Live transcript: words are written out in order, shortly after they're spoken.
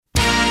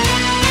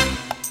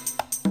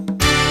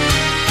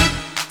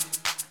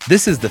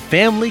This is the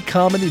Family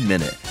Comedy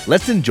Minute.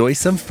 Let's enjoy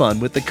some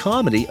fun with the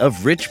comedy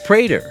of Rich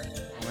Prater.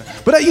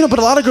 But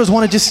a lot of girls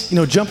want to just,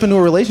 jump into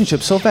a relationship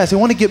so fast. They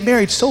want to get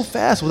married so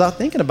fast without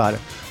thinking about it.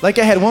 Like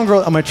I had one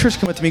girl at my church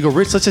come up to me and go,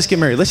 "Rich, let's just get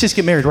married. Let's just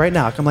get married right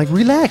now." I'm like,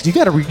 "Relax. You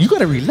gotta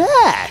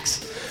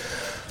relax.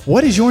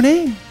 What is your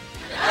name?"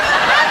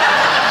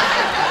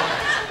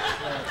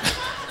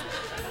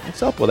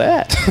 What's up with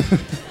that?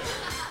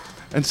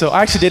 And so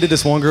I actually dated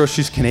this one girl.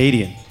 She's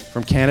Canadian,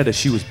 from Canada.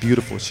 She was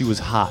beautiful. She was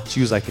hot.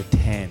 She was like a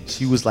 10.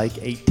 She was like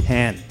a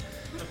 10.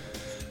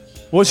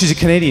 Well, she's a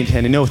Canadian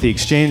 10, with the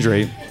exchange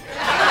rate.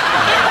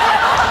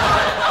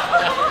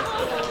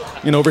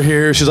 Over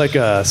here, she's like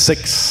a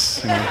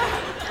 6.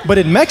 But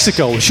in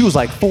Mexico, she was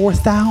like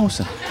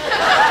 4,000.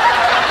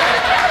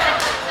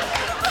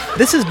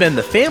 This has been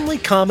the Family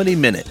Comedy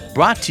Minute,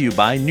 brought to you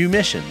by New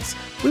Missions.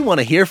 We want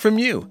to hear from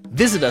you.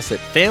 Visit us at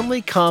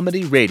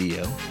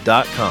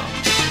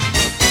familycomedyradio.com.